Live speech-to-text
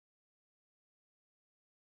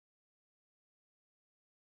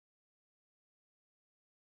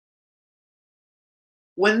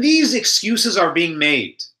when these excuses are being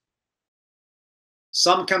made,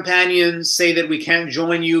 some companions say that we can't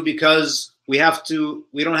join you because we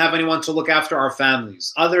don't have anyone to look after our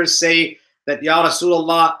families. Others say that, Ya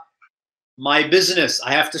Rasulullah, my business,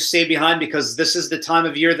 I have to stay behind because this is the time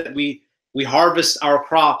of year that we harvest our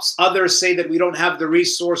crops. Others say that we don't have the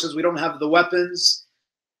resources, we don't have the weapons.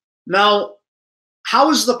 Now, how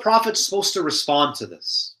is the Prophet supposed to respond to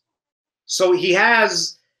this? So he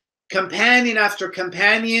has companion after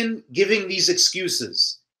companion giving these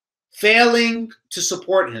excuses, failing to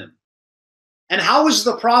support him. And how is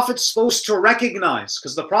the Prophet supposed to recognize,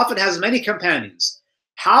 because the Prophet has many companions,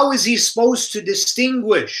 how is he supposed to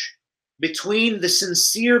distinguish between the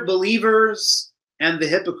sincere believers and the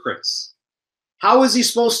hypocrites? How is he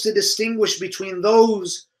supposed to distinguish between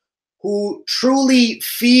those who truly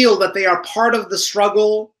feel that they are part of the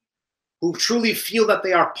struggle, who truly feel that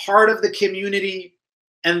they are part of the community,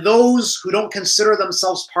 and those who don't consider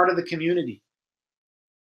themselves part of the community?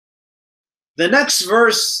 The next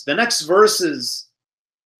verses,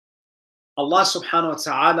 Allah subhanahu wa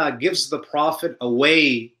ta'ala gives the Prophet a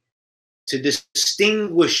way to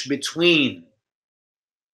distinguish between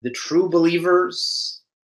the true believers,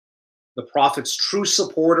 the Prophet's true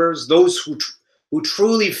supporters, those who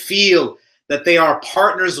truly feel that they are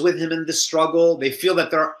partners with him in this struggle, they feel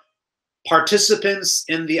that they're participants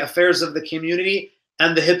in the affairs of the community,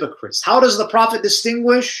 and the hypocrites. How does the Prophet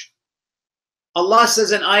distinguish? Allah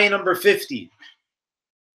says in ayah number 50,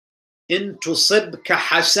 إِن تُصِبْكَ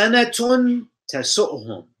حَسَنَةٌ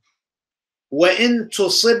تَسُؤْهُمْ وَإِن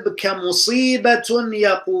تُصِبْكَ مُصِيبَةٌ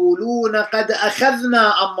يَقُولُونَ قَدْ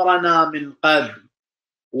أَخَذْنَا أَمْرَنَا مِنْ قَبْلُ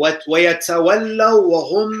وَيَتَوَلَّوْا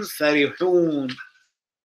وَهُمْ فَرِحُونَ.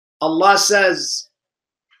 Allah says,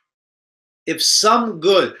 if some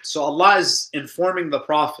good, so Allah is informing the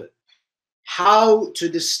Prophet how to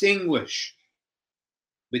distinguish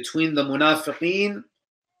between the munafiqeen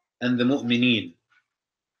and the mu'mineen.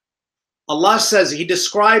 Allah says, He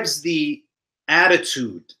describes the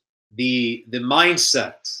attitude, the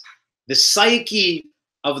mindset, the psyche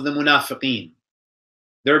of the munafiqeen,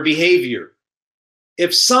 their behavior.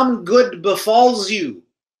 If some good befalls you,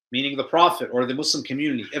 meaning the Prophet or the Muslim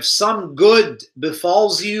community, if some good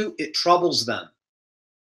befalls you, it troubles them.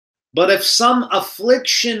 But if some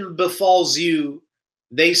affliction befalls you,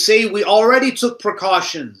 they say, we already took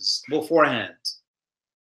precautions beforehand.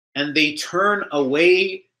 And they turn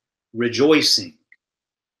away rejoicing.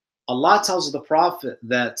 Allah tells the Prophet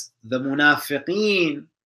that the munafiqeen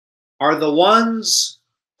are the ones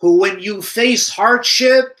who, when you face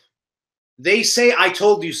hardship, they say, I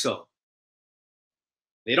told you so.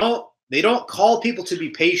 They don't call people to be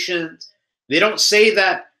patient. They don't say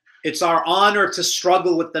that it's our honor to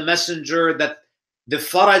struggle with the messenger, that the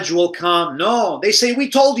faraj will come. No, they say, we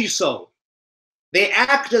told you so. They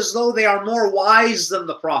act as though they are more wise than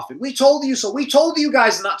the Prophet. We told you so. We told you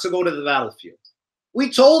guys not to go to the battlefield.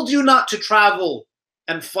 We told you not to travel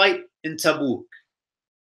and fight in Tabuk.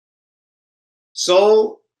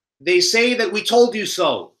 So they say that we told you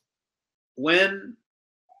so when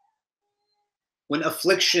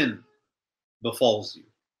affliction befalls you.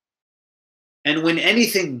 And when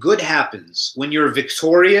anything good happens, when you're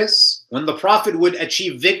victorious, when the Prophet would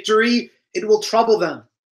achieve victory, it will trouble them.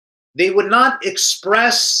 They would not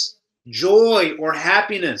express joy or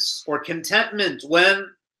happiness or contentment when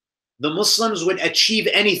the Muslims would achieve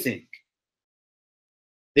anything.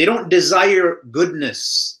 They don't desire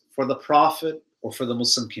goodness for the Prophet or for the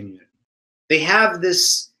Muslim community. They have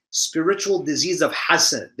this spiritual disease of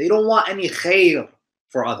hasad. They don't want any khair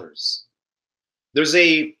for others. There's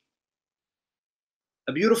a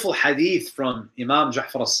beautiful hadith from Imam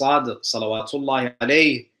Ja'far al-Sadiq, salawatullahi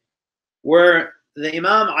alayhi, where the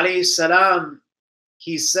Imam alayhi salam,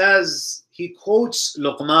 he says, he quotes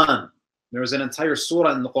Luqman. There's an entire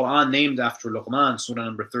surah in the Quran named after Luqman, surah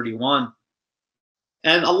number 31.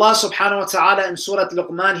 And Allah subhanahu wa ta'ala in Surah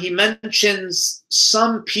Luqman, He mentions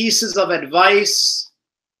some pieces of advice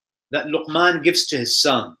that Luqman gives to his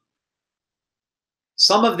son.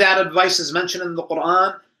 Some of that advice is mentioned in the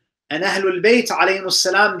Quran, and Ahlul Bayt alayhimus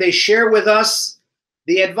salam, they share with us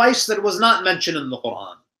the advice that was not mentioned in the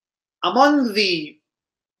Quran. Among the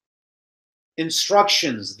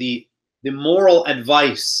instructions, the moral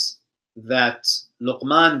advice that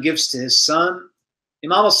Luqman gives to his son,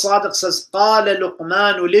 Imam al-Sadiq says, قَالَ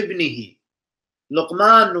لُقْمَانُ لِبْنِهِ.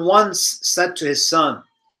 Luqman once said to his son,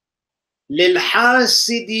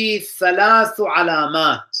 لِلْحَاسِدِ ثَلَاثُ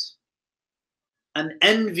عَلَامَاتٍ. An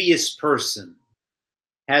envious person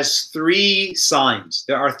has three signs.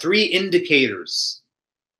 There are three indicators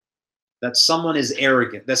that someone is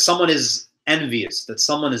arrogant, that someone is envious, that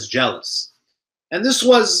someone is jealous. And this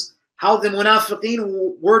was how the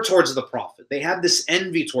munafiqeen were towards the Prophet. They had this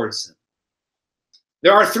envy towards him.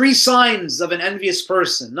 There are three signs of an envious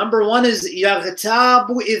person. Number one is يَغْتَابُ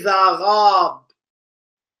إِذَا غَابَ.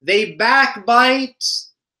 They backbite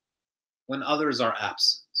when others are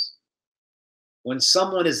absent. When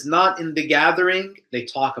someone is not in the gathering, they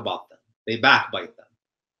talk about them. They backbite them.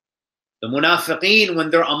 The munafiqeen, when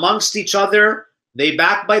they're amongst each other, they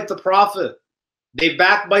backbite the Prophet. They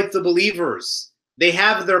backbite the believers. They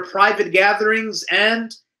have their private gatherings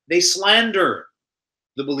and they slander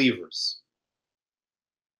the believers.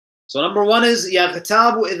 So number one is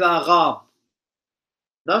يَغْتَابُ إِذَا غَابَ.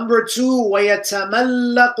 Number two,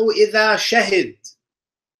 وَيَتَمَلَّقُ إِذَا شَهِدْ.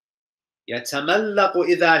 يَتَمَلَّقُ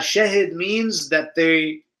إِذَا شَهِدْ means that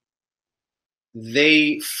they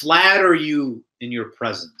flatter you in your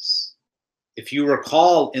presence. If you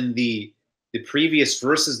recall in the previous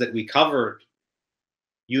verses that we covered,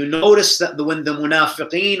 you notice that when the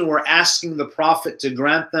munafiqeen were asking the Prophet to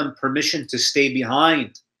grant them permission to stay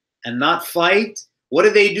behind and not fight, what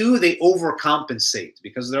do? They overcompensate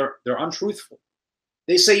because they're untruthful.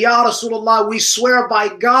 They say, Ya Rasulullah, we swear by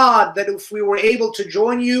God that if we were able to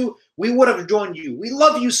join you, we would have joined you. We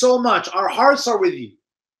love you so much. Our hearts are with you.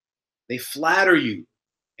 They flatter you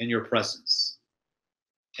in your presence.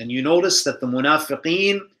 And you notice that the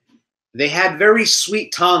munafiqeen, they had very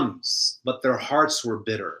sweet tongues, but their hearts were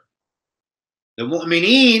bitter. The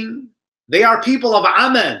mu'mineen, they are people of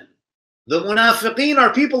amal. The munafiqeen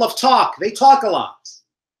are people of talk. They talk a lot.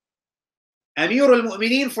 Amir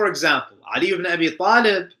al-Mu'mineen, for example, Ali ibn Abi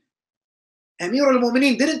Talib, Amir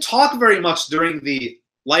al-Mu'mineen didn't talk very much during the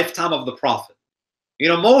lifetime of the Prophet. You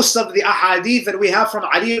know, most of the ahadith that we have from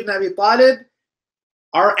Ali ibn Abi Talib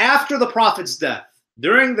are after the Prophet's death.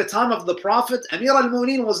 During the time of the Prophet, Amir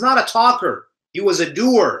al-Mu'mineen was not a talker. He was a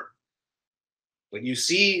doer. When you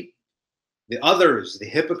see the others, the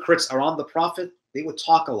hypocrites around the Prophet, they would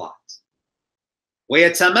talk a lot.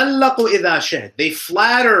 وَيَتَمَلَّقُ إِذَا شَهِدْ. They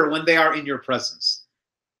flatter when they are in your presence.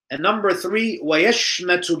 And number three,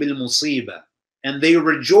 وَيَشْمَتُ بِالْمُصِيبَةِ. And they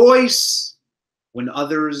rejoice when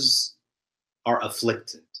others are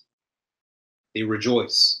afflicted. They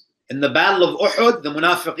rejoice. In the battle of Uhud, the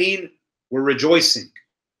munafiqeen were rejoicing.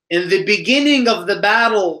 In the beginning of the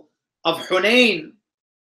battle of Hunayn,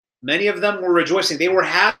 many of them were rejoicing. They were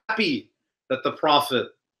happy that the Prophet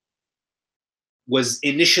was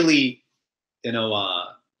initially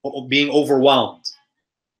being overwhelmed.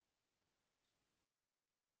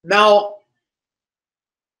 Now,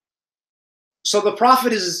 so the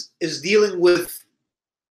Prophet is dealing with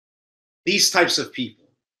these types of people.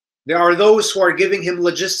 There are those who are giving him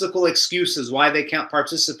logistical excuses why they can't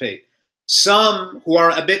participate. Some who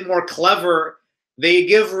are a bit more clever, they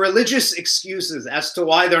give religious excuses as to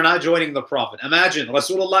why they're not joining the Prophet. Imagine,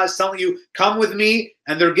 Rasulullah is telling you, come with me,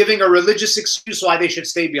 and they're giving a religious excuse why they should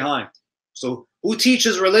stay behind. So who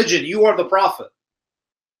teaches religion? You are the Prophet.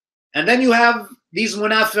 And then you have these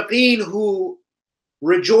munafiqeen who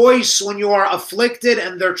rejoice when you are afflicted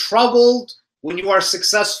and they're troubled when you are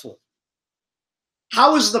successful.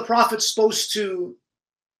 How is the Prophet supposed to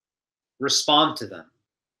respond to them?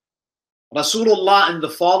 Rasulullah, in the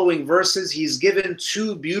following verses, he's given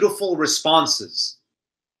two beautiful responses,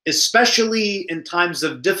 especially in times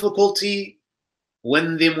of difficulty,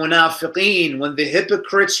 when the munafiqeen, when the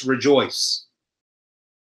hypocrites rejoice.